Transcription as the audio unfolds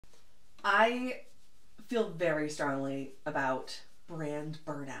I feel very strongly about brand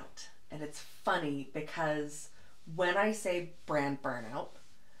burnout. And it's funny because when I say brand burnout,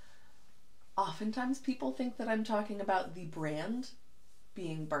 oftentimes people think that I'm talking about the brand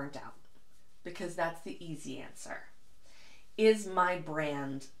being burnt out because that's the easy answer. Is my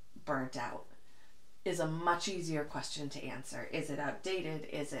brand burnt out? Is a much easier question to answer. Is it outdated?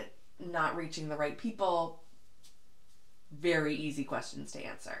 Is it not reaching the right people? Very easy questions to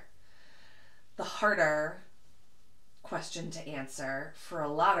answer. The harder question to answer for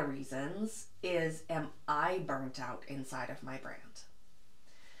a lot of reasons is, am I burnt out inside of my brand?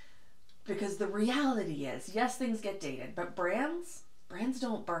 Because the reality is, yes, things get dated, but brands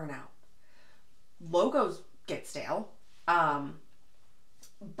don't burn out. Logos get stale,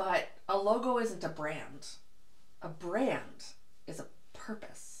 but a logo isn't a brand. A brand is a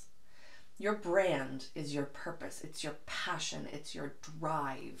purpose. Your brand is your purpose. It's your passion. It's your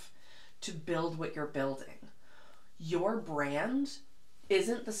drive to build what you're building. Your brand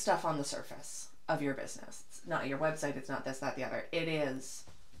isn't the stuff on the surface of your business. It's not your website. It's not this, that, the other. It is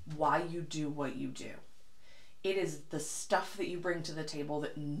why you do what you do. It is the stuff that you bring to the table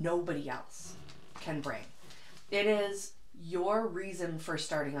that nobody else can bring. It is your reason for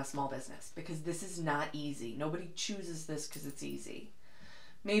starting a small business, because this is not easy. Nobody chooses this because it's easy.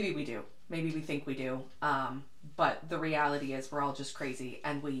 Maybe we do. Maybe we think we do. But the reality is we're all just crazy,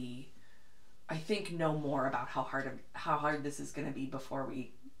 and I think, know more about how hard this is going to be before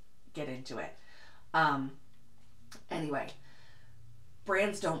we get into it. Anyway,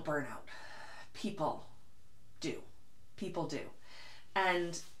 brands don't burn out. People do. People do.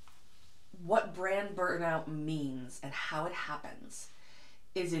 And what brand burnout means and how it happens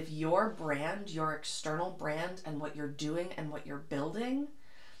is if your brand, your external brand, and what you're doing and what you're building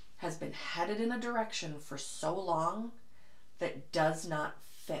has been headed in a direction for so long that does not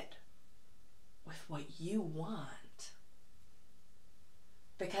fit with what you want.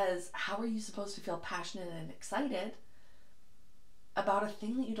 Because how are you supposed to feel passionate and excited about a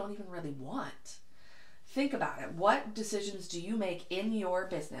thing that you don't even really want? Think about it. What decisions do you make in your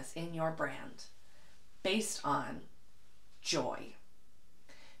business, in your brand, based on joy,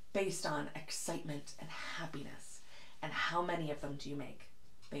 based on excitement and happiness? And how many of them do you make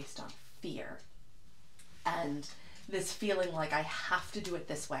based on fear and this feeling like I have to do it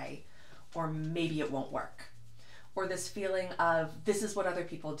this way, or maybe it won't work, or this feeling of this is what other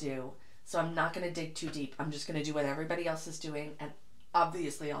people do, so I'm not going to dig too deep. I'm just going to do what everybody else is doing, and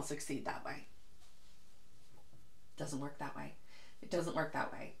obviously I'll succeed that way. It doesn't work that way. It doesn't work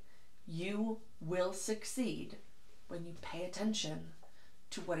that way. You will succeed when you pay attention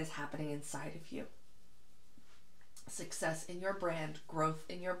to what is happening inside of you. Success in your brand, growth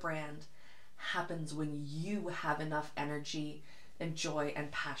in your brand happens when you have enough energy and joy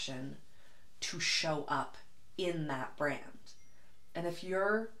and passion to show up in that brand. And if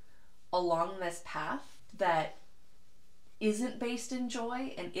you're along this path that isn't based in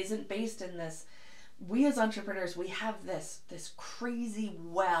joy and isn't based in this, we as entrepreneurs, we have this crazy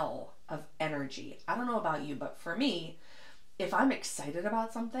well of energy. I don't know about you, but for me, if I'm excited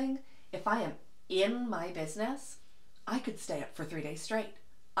about something, if I am in my business, I could stay up for 3 days straight.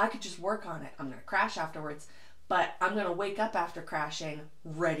 I could just work on it. I'm going to crash afterwards, but I'm going to wake up after crashing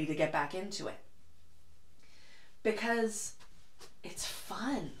ready to get back into it. Because it's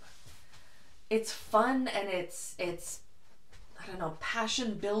fun. It's fun, and it's I don't know,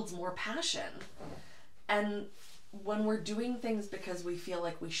 passion builds more passion. And when we're doing things because we feel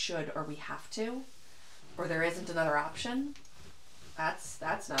like we should or we have to, or there isn't another option, that's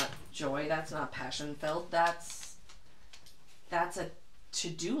not joy, that's not passion filled, that's a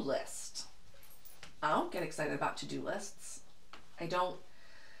to-do list. I don't get excited about to-do lists. I don't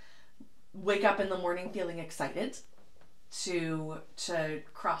wake up in the morning feeling excited to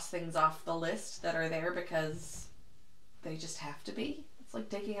cross things off the list that are there because they just have to be. It's like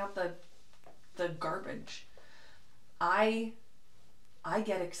taking out the garbage. I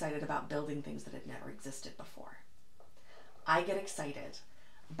get excited about building things that had never existed before. I get excited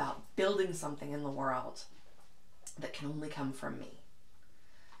about building something in the world that can only come from me.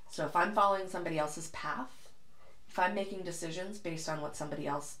 So if I'm following somebody else's path, if I'm making decisions based on what somebody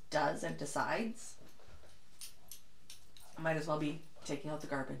else does and decides, I might as well be taking out the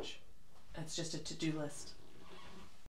garbage. It's just a to-do list.